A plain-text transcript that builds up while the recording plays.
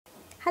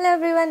Hello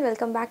everyone,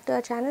 welcome back to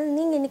our channel.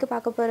 நீங்க இன்னைக்கு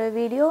பார்க்க போற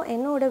வீடியோ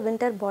என்னோட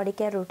வின்டர் பாடி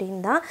கேர் routine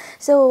தான்.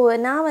 So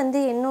நான் வந்து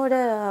என்னோட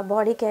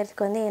பாடி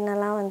கேருக்கு வந்து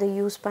என்னெல்லாம் வந்து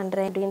யூஸ்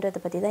பண்றேன்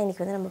அப்படின்றத பத்தி தான்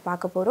இன்னைக்கு வந்து நம்ம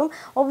பார்க்க போறோம்.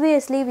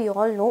 Obviously we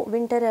all know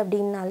winter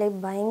அப்படினாலே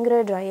பயங்கர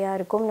ட்ரையா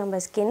இருக்கும் நம்ம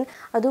ஸ்கின்.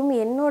 அதுவும்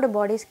என்னோட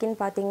பாடி ஸ்கின்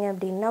பாத்தீங்க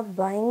அப்படினா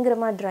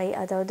பயங்கரமா ட்ரை.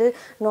 அதாவது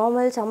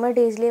நார்மல் சம்மர்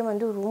டேஸ்லயே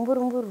வந்து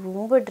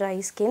ரொம்ப ட்ரை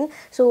ஸ்கின்.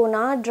 So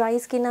நான் ட்ரை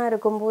ஸ்கின்னா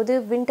இருக்கும்போது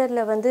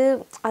விண்டர்ல வந்து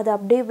அது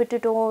அப்படியே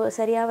விட்டுட்டோம்.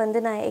 சரியா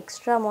வந்து நான்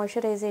எக்ஸ்ட்ரா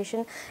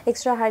மாய்ஸ்சரைசேஷன்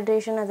extra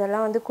hydration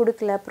அதெல்லாம் வந்து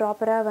கொடுக்கல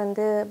ப்ராப்பரா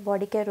வந்து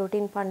பாடி கேர்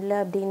routine பண்ணல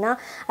அப்படினா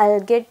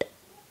I'll get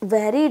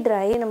very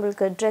dry.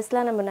 நம்மளுக்கு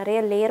ட்ரெஸ்லாம் நம்ம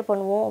நிறைய லேயர்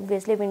பண்ணுவோம்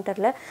obviously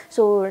winterல.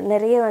 ஸோ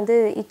நிறைய வந்து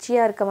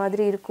இச்சியாக இருக்க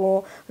மாதிரி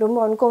இருக்கும், ரொம்ப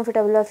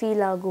அன்கம்ஃபர்டபுளாக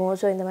ஃபீல் ஆகும்.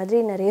 ஸோ இந்த மாதிரி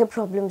நிறைய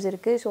ப்ராப்ளம்ஸ்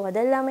இருக்குது. ஸோ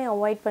அதெல்லாமே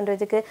அவாய்ட்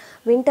பண்ணுறதுக்கு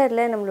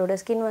விண்டரில் நம்மளோட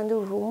ஸ்கின் வந்து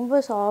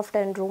ரொம்ப சாஃப்ட்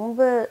அண்ட்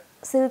ரொம்ப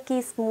silky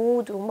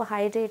smooth ரொம்ப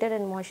hydrated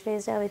and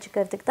moisturized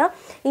வச்சுக்கிறதுக்கு தான்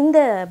இந்த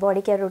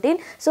பாடி கேர் routine.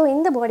 ஸோ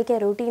இந்த பாடி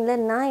கேர் routineல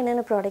நான்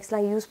என்னென்ன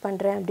ப்ராடக்ட்ஸ்லாம் யூஸ்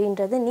பண்ணுறேன்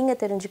அப்படின்றத நீங்கள்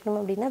தெரிஞ்சுக்கணும்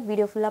அப்படின்னா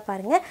வீடியோ ஃபுல்லாக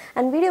பாருங்கள்.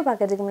 அண்ட் வீடியோ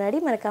பார்க்கறதுக்கு முன்னாடி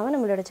மறக்காமல்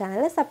நம்மளோட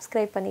சேனலை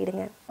சப்ஸ்கிரைப்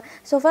பண்ணிவிடுங்க.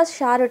 ஸோ ஃபர்ஸ்ட்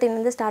ஷார் ரொட்டீன்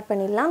வந்து ஸ்டார்ட்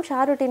பண்ணிடலாம்.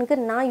 ஷார் ரொட்டீனுக்கு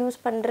நான் யூஸ்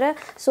பண்ணுற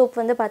சோப்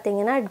வந்து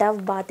பார்த்தீங்கன்னா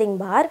tau bathing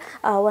bar.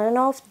 One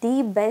of the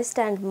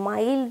best and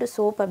mild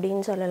soap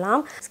அப்படின்னு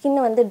சொல்லலாம்.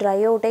 ஸ்கின் வந்து ட்ரை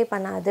அவுட்டே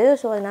பண்ணாது.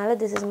 ஸோ அதனால்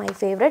this is my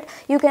favourite.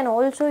 You can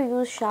also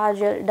use share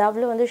gel.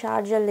 டவ்வில் வந்து ஷார்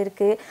ஜெல்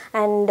இருக்குது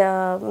அண்ட்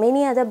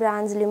மெனி அதர்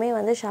பிராண்ட்ஸ்லையுமே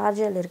வந்து ஷார்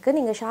ஜெல் இருக்குது.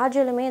 நீங்கள் ஷார்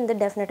ஜெல்லுமே வந்து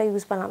டெஃபினட்டாக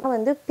யூஸ் பண்ணலாம். நான்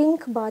வந்து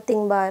பிங்க்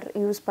பாத்திங் பார்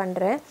யூஸ்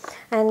பண்ணுறேன்.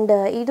 அண்ட்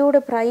இதோட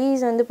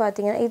ப்ரைஸ் வந்து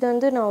பார்த்தீங்கன்னா இது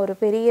வந்து நான் ஒரு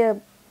பெரிய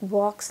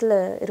பாக்ஸில்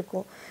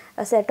இருக்கும்,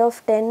 செட்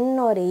ஆஃப் 10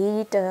 or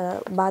 8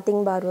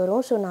 பாத்திங் பார்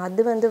வரும். ஸோ நான்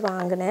அது வந்து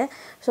வாங்கினேன்.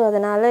 ஸோ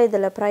அதனால்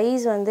இதில்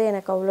ப்ரைஸ் வந்து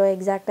எனக்கு அவ்வளோ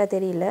எக்ஸாக்டாக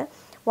தெரியல.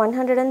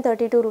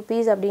 132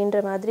 rupees அப்படின்ற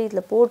மாதிரி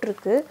இதில்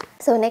போட்டிருக்கு.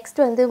 ஸோ நெக்ஸ்ட்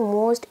வந்து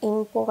most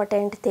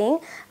important thing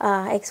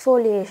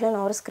exfoliation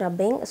R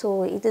scrubbing. So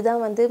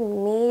இதுதான் வந்து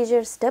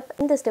மேஜர் ஸ்டெப்.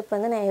 இந்த ஸ்டெப்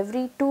வந்து நான்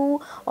எவ்ரி 2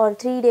 or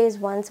 3 days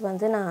ஒன்ஸ்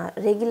வந்து நான்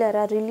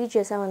ரெகுலராக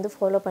ரிலீஜியஸாக வந்து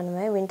ஃபாலோ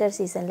பண்ணுவேன். வின்டர்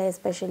சீசனில்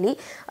எஸ்பெஷலி.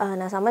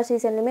 நான் சம்மர்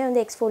சீசன்லையுமே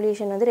வந்து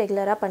எக்ஸ்ஃபோலியேஷன் வந்து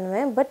ரெகுலராக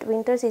பண்ணுவேன். பட்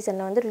வின்டர்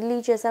சீசனில் வந்து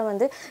ரிலீஜியஸாக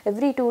வந்து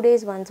எவ்ரி 2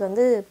 days ஒன்ஸ்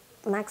வந்து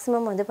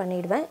மேக்ஸிமம் வந்து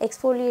பண்ணிவிடுவேன்.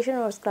 எக்ஸ்ஃபோலியேஷன்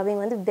ஒரு ஸ்க்ரப்பிங்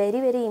வந்து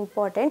வெரி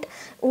இம்பார்ட்டண்ட்.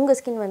 உங்கள்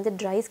ஸ்கின் வந்து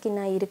ட்ரை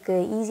ஸ்கின்னாக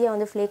இருக்குது, ஈஸியாக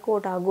வந்து ஃப்ளேக்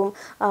அவுட் ஆகும்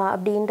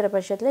அப்படின்ற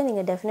பட்சத்தில்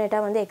நீங்கள்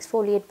டெஃபினட்டாக வந்து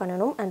எக்ஸ்ஃபோலியேட்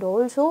பண்ணணும். அண்ட்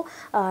ஆல்சோ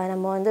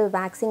நம்ம வந்து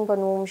வேக்சிங்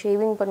பண்ணுவோம்,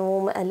 ஷேவிங்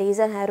பண்ணுவோம்,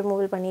 லேசர் ஹேர்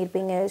ரிமூவல்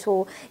பண்ணியிருப்பீங்க. ஸோ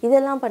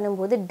இதெல்லாம்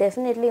பண்ணும்போது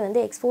டெஃபினெட்லி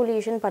வந்து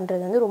எக்ஸ்ஃபோலியேஷன்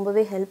பண்ணுறது வந்து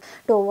ரொம்பவே help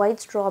to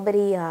avoid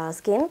strawberry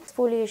skin.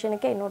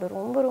 எக்ஸ்ஃபோலியேஷனுக்கு என்னோட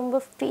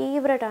ரொம்ப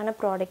ஃபேவரட்டான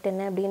ப்ராடக்ட்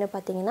என்ன அப்படின்னு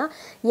பார்த்தீங்கன்னா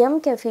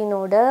எம்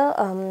கெஃபினோட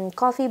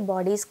காஃபி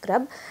பாடி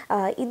ஸ்க்ரப்.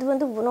 இது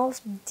வந்து one of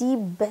the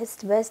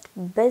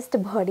best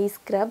body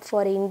scrub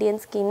for Indian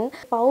skin.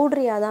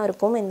 பவுட்ரியாக தான்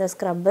இருக்கும் இந்த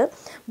scrub,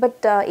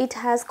 but it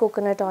has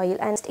coconut oil.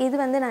 And இது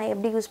வந்து நான்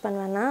எப்படி யூஸ்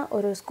பண்ணுவேன்னா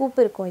ஒரு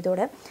ஸ்கூப் இருக்கும்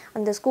இதோட,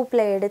 அந்த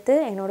ஸ்கூப்பில் எடுத்து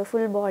என்னோடய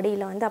ஃபுல்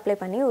பாடியில் வந்து அப்ளை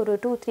பண்ணி ஒரு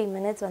 2-3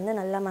 minutes வந்து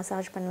நல்லா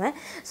மசாஜ் பண்ணுவேன்.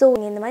 ஸோ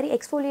நீங்கள் இந்த மாதிரி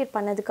எக்ஸ்ஃபோலியேட்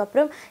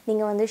பண்ணதுக்கப்புறம்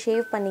நீங்கள் வந்து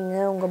ஷேவ் பண்ணிங்க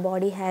உங்கள்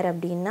பாடி ஹேர்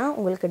அப்படின்னா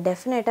உங்களுக்கு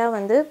டெஃபினட்டாக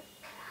வந்து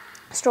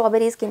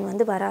ஸ்ட்ராபெரி ஸ்கின்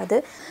வந்து வராது.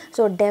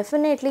 ஸோ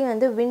டெஃபினெட்லி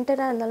வந்து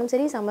வின்டராக இருந்தாலும்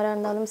சரி சம்மராக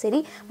இருந்தாலும் சரி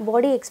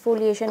பாடி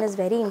எக்ஸ்ஃபோலியேஷன் இஸ்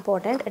வெரி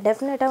இம்பார்ட்டண்ட்.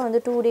 டெஃபினட்டாக வந்து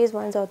 2 days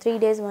once or 3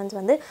 days once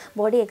வந்து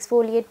பாடி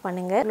எக்ஸ்ஃபோலியேட்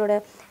பண்ணுங்கள். உங்களோட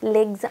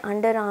லெக்ஸ்,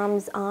 அண்டர்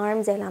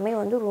ஆர்ம்ஸ் எல்லாமே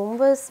வந்து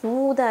ரொம்ப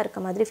ஸ்மூத்தாக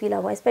இருக்க மாதிரி ஃபீல்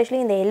ஆகும். எஸ்பெஷலி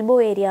இந்த எல்போ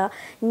ஏரியா,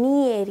 நீ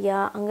ஏரியா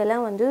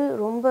அங்கெல்லாம் வந்து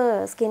ரொம்ப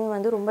ஸ்கின்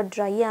வந்து ரொம்ப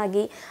ட்ரை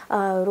ஆகி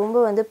ரொம்ப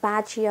வந்து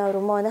பேட்சியாக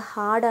ரொம்ப வந்து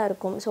ஹார்டாக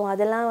இருக்கும். ஸோ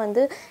அதெல்லாம்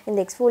வந்து இந்த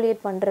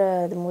எக்ஸ்ஃபோலியேட்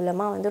பண்ணுறது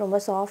மூலமாக வந்து ரொம்ப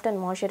சாஃப்ட்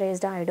அண்ட்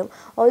மாய்ஸ்சரைஸ்டாக ஆகிடும்.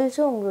 ஆல்சோ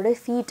உங்களோட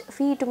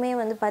ஃபீட்டுமே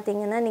வந்து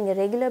பார்த்திங்கன்னா நீங்கள்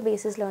ரெகுலர்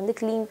பேஸிஸில் வந்து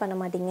க்ளீன் பண்ண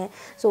மாட்டீங்க.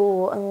 ஸோ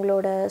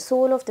உங்களோட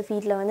சோல் ஆஃப் த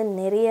ஃபீட்டில் வந்து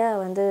நிறையா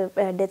வந்து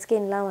டெட்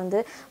ஸ்கின்லாம் வந்து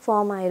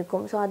ஃபார்ம்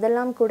ஆகிருக்கும். ஸோ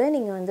அதெல்லாம் கூட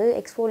நீங்கள் வந்து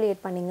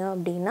எக்ஸ்ஃபோலியேட் பண்ணிங்க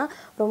அப்படின்னா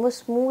ரொம்ப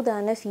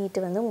ஸ்மூத்தான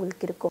ஃபீட்டு வந்து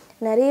உங்களுக்கு இருக்கும்.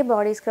 நிறைய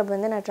பாடி ஸ்க்ரப்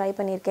வந்து நான் ட்ரை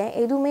பண்ணியிருக்கேன்.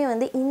 எதுவுமே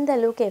வந்து இந்த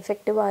அளவுக்கு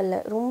எஃபெக்டிவாக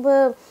இல்லை. ரொம்ப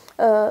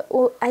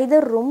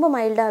ஐதர் ரொம்ப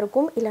மைல்டாக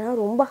இருக்கும் இல்லைனா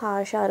ரொம்ப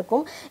ஹார்ஷாக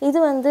இருக்கும். இது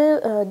வந்து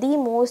தி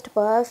மோஸ்ட்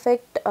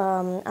பர்ஃபெக்ட்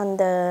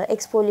அந்த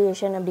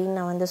எக்ஸ்ஃபோலியேஷன் அப்படின்னு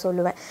நான் வந்து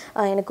சொல்லுவேன்.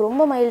 எனக்கு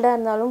ரொம்ப மைல்டாக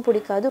இருந்தாலும்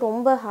பிடிக்காது,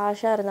 ரொம்ப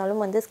ஹார்ஷாக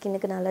இருந்தாலும் வந்து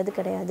ஸ்கின்னுக்கு நல்லது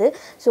கிடையாது.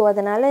 ஸோ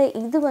அதனால்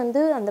இது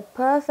வந்து அந்த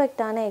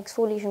பர்ஃபெக்டான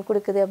எக்ஸ்ஃபோலியேஷன்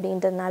கொடுக்குது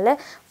அப்படின்றதுனால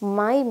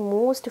மை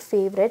மோஸ்ட்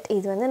ஃபேவரட்.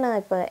 இது வந்து நான்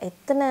இப்போ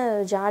எத்தனை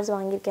ஜார்ஸ்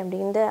வாங்கியிருக்கேன்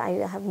அப்படின்ட்டு I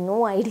have no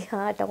idea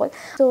at all.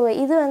 So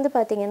இது வந்து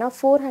பார்த்திங்கன்னா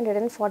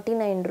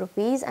 449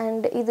 rupees.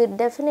 அண்ட் இது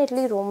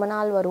டெஃபினெட்லி ரொம்ப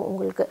நாள் வரும்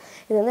உங்களுக்கு.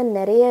 இது வந்து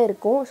நிறைய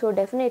இருக்கும். ஸோ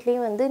டெஃபினெட்லி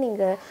வந்து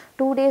நீங்கள்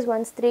 2 days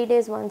once 3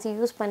 days once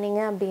use பண்ணிங்க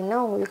அப்படின்னா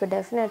உங்களுக்கு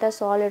டெஃபினட்டாக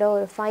சாலிடாக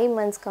ஒரு 5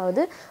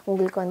 monthsக்காவது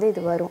உங்களுக்கு வந்து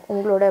இது வரும்.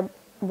 உங்களோட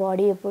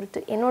பாடியை பொறுத்து.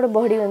 என்னோட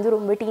பாடி வந்து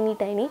ரொம்ப டீனி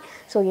டைனி.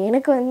 ஸோ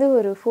எனக்கு வந்து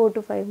ஒரு 4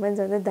 to 5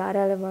 months வந்து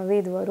தாராளமாகவே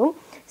இது வரும்.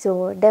 So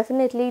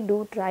definitely do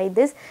try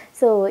this.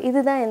 So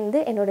இதுதான் வந்து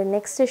என்னோட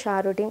next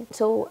shower routine.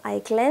 So I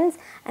cleanse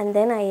and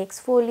then I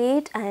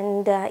exfoliate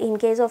and in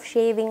case of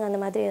shaving அந்த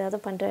மாதிரி ஏதாவது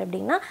பண்ணுறேன்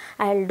அப்படின்னா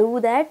I will do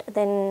that.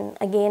 Then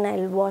again I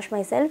will wash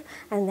my self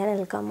and then I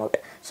will come out.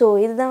 So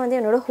இதுதான் வந்து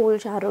என்னோடய whole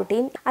shower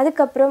routine.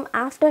 அதுக்கப்புறம்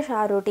after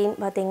shower routine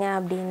பார்த்தீங்க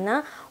அப்படின்னா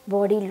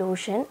பாடி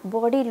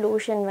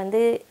லோஷன்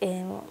வந்து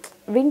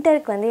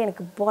வின்டருக்கு வந்து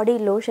எனக்கு பாடி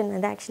லோஷன்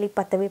வந்து ஆக்சுவலி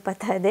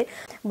பத்தாது.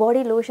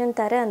 பாடி லோஷன்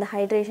தர அந்த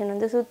ஹைட்ரேஷன்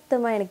வந்து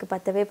சுத்தமாக எனக்கு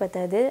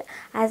பத்தாது.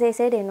 ஆஸ் ஐ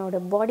செட்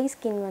என்னோடய பாடி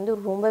ஸ்கின் வந்து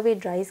ரொம்பவே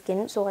ட்ரை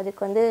ஸ்கின். ஸோ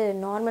அதுக்கு வந்து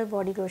நார்மல்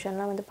பாடி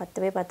லோஷன்லாம் வந்து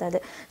பத்தாது.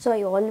 So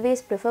I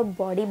always prefer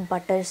body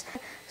பட்டர்ஸ்.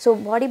 So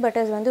body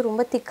பட்டர்ஸ் வந்து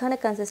ரொம்ப திக்கான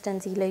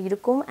கன்சிஸ்டன்சியில்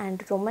இருக்கும்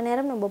அண்ட் ரொம்ப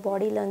நேரம் நம்ம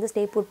பாடியில் வந்து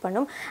ஸ்டே புட்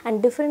பண்ணும். And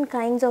different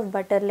kinds of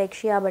butter like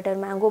Shia butter,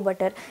 mango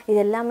butter இது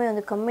எல்லாமே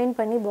வந்து கம்பைன்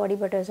பண்ணி பாடி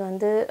பட்டர்ஸ்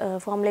வந்து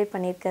ஃபார்முலேட்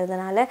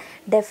பண்ணியிருக்கிறதுனால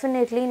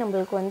டெஃபினெட்லி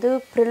நம்மளுக்கு வந்து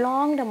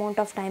ப்ரிலாங்ட் அமௌண்ட்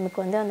ஆஃப் டைமுக்கு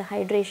வந்து அந்த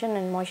ஹைட்ரேஷன்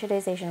அண்ட்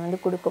மாய்ஸ்சரைசேஷன் வந்து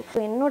கொடுக்கும். ஸோ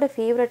என்னோட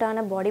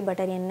ஃபேவரட்டான பாடி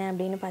பட்டர் என்ன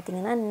அப்படின்னு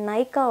பார்த்தீங்கன்னா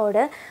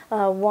நைக்காவோட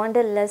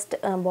வாண்டர்லஸ்ட்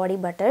பாடி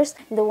பட்டர்ஸ்.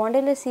 இந்த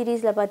வாண்டர்லஸ்ட்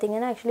சீரீஸில்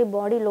பார்த்தீங்கன்னா ஆக்சுவலி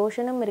பாடி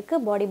லோஷனும்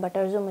இருக்குது, பாடி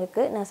பட்டர்ஸும்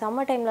இருக்குது. நான்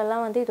சம்மர்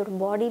டைம்லலாம் வந்து இதோட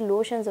பாடி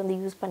லோஷன்ஸ் வந்து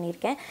யூஸ்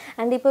பண்ணியிருக்கேன்.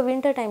 அண்ட் இப்போ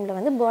வின்டர் டைமில்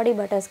வந்து பாடி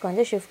பட்டர்ஸ்க்கு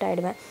வந்து ஷிஃப்ட்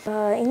ஆகிடுவேன்.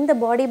 இந்த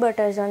பாடி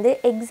பட்டர்ஸ் வந்து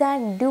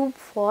exact tube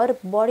for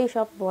body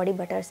shop பாடி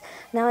பட்டர்ஸ்.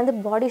 நான் வந்து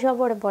பாடி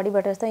ஷாப்போட பாடி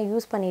பட்டர்ஸ் தான்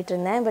யூஸ் பண்ணிகிட்டு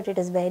இருந்தேன். But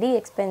it is very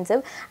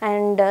expensive.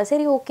 And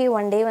சரி ஓகே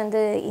ஒன் டே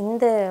வந்து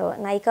இந்த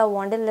நைக்கா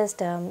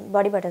வாண்டர்லஸ்ட்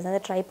பாடி பட்டர்ஸ்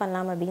வந்து ட்ரை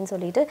பண்ணலாம் அப்படின்னு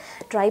சொல்லிட்டு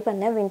ட்ரை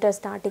பண்ணேன் வின்டர்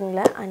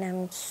ஸ்டார்டிங்கில். And I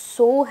am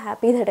so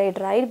happy that I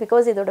tried.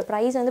 Because இதோட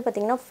ப்ரைஸ் வந்து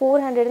பார்த்திங்கன்னா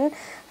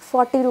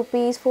 440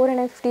 rupees,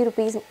 450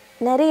 rupees.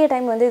 நிறைய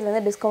டைம் வந்து இது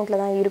வந்து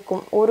டிஸ்கவுண்ட்டில் தான் இருக்கும்.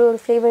 ஒரு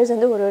ஃப்ளேவர்ஸ்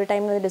வந்து ஒரு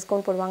டைம் வந்து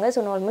டிஸ்கவுண்ட் போடுவாங்க.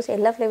 ஸோ நான் ஆல்மோஸ்ட்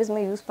எல்லா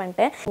ஃப்ளேவர்ஸுமே யூஸ்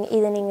பண்ணிட்டேன்.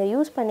 இதை நீங்கள்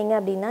யூஸ் பண்ணிங்க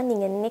அப்படின்னா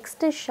நீங்கள்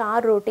next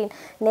shower routine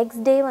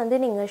next day வந்து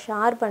நீங்கள்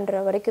ஷவர்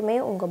பண்ணுற வரைக்குமே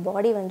உங்கள்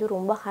பாடி வந்து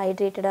ரொம்ப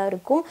ஹைட்ரேட்டடாக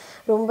இருக்கும்,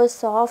 ரொம்ப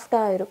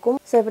சாஃப்டாக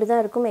இருக்கும். ஸோ இப்படி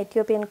தான் இருக்கும்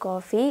Ethiopian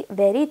coffee.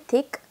 Very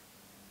thick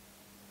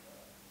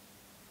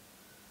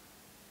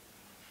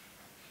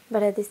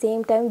but at the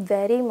same time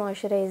very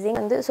moisturising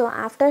வந்து. ஸோ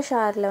ஆஃப்டர்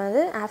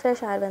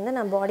ஷவர் வந்து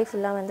நான் பாடி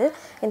ஃபுல்லாக வந்து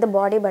இந்த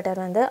பாடி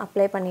பட்டர் வந்து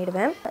அப்ளை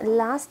பண்ணிவிடுவேன்.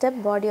 லாஸ்ட் ஸ்டெப்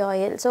பாடி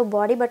oil. So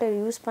body butter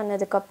use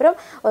பண்ணதுக்கப்புறம்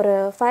ஒரு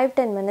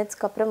 5-10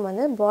 minutesக்கு அப்புறம்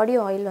வந்து பாடி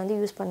ஆயில் வந்து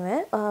யூஸ்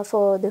பண்ணுவேன்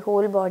for the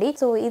whole body.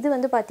 So இது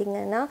வந்து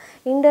பார்த்திங்கன்னா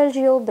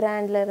இண்டல்ஜியோ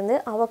பிராண்ட்லேருந்து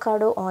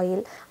அவகாடோ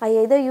ஆயில். ஐ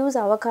எதர் யூஸ்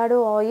அவகாடோ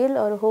ஆயில்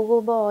ஒரு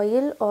ஹோகோபா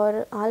ஆயில்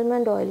ஒரு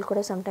ஆல்மண்ட் ஆயில்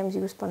கூட சம்டைம்ஸ்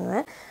யூஸ்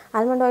பண்ணுவேன்.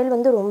 ஆல்மண்ட் ஆயில்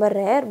வந்து ரொம்ப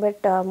ரேர்.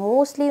 பட்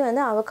மோஸ்ட்லி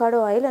வந்து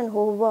அவகாடோ ஆயில் அண்ட்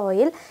ஹோகோபா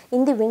ஆயில்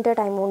இந்த வின்டர்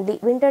டைம் ஒன்லி.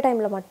 வின்டர்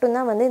டைமில்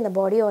மட்டும்தான் வந்து இந்த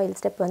பாடி ஆயில்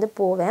ஸ்டெப் வந்து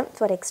போவேன்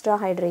ஃபார் எக்ஸ்ட்ரா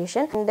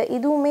ஹைட்ரேஷன். அண்ட்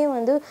இதுவுமே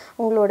வந்து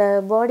உங்களோட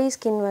பாடி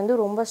ஸ்கின் வந்து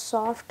ரொம்ப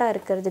சாஃப்டாக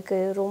இருக்கிறதுக்கு,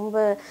 ரொம்ப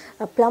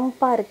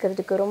ப்ளம்பாக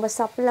இருக்கிறதுக்கு, ரொம்ப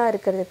சப்பிளாக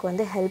இருக்கிறதுக்கு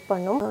வந்து ஹெல்ப்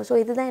பண்ணும். ஸோ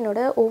இதுதான் என்னோட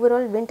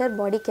ஓவரால் வின்டர்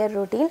பாடி கேர்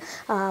ரொட்டீன்.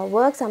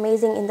 Works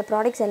amazing. இந்த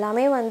ப்ராடக்ட்ஸ்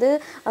எல்லாமே வந்து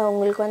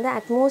உங்களுக்கு வந்து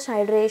utmost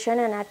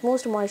hydration and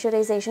utmost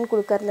moisturisation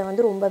கொடுக்கறதுல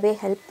வந்து ரொம்பவே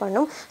ஹெல்ப்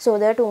பண்ணும். ஸோ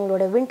தட்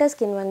உங்களோட வின்டர்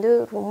ஸ்கின் வந்து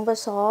ரொம்ப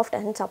சாஃப்ட்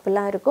அண்ட்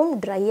சப்பிளாக இருக்கும்,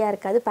 ட்ரையாக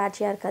இருக்காது,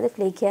 பேட்சியாக இருக்காது,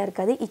 ஃப்ளேக்கியாக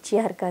இருக்காது,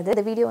 இச்சியாக இருக்காது.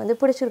 இந்த வீடியோ வந்து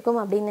பிடிச்சிருக்கும்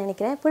அப்படின்னு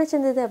நினைக்கிறேன்.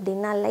 பிடிச்சிருந்தது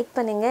அப்படின்னா லைக்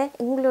பண்ணுங்கள்.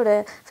 உங்களோட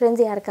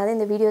ஃப்ரெண்ட்ஸ் யாருக்காவது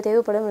இந்த வீடியோ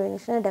தேவைப்படும்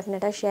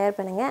டெஃபினட்டாக ஷேர்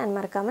பண்ணுங்கள். அண்ட்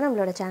மறக்காமல்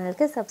நம்மளோட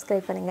சேனலுக்கு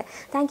சப்ஸ்கிரைப் பண்ணுங்கள்.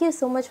 தேங்க்யூ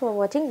ஸோ மச் ஃபார்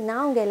வாட்சிங்.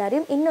 நான் உங்கள்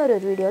எல்லாரையும் இன்னொரு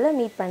வீடியோவில்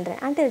மீட்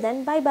பண்ணுறேன். Until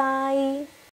then bye bye.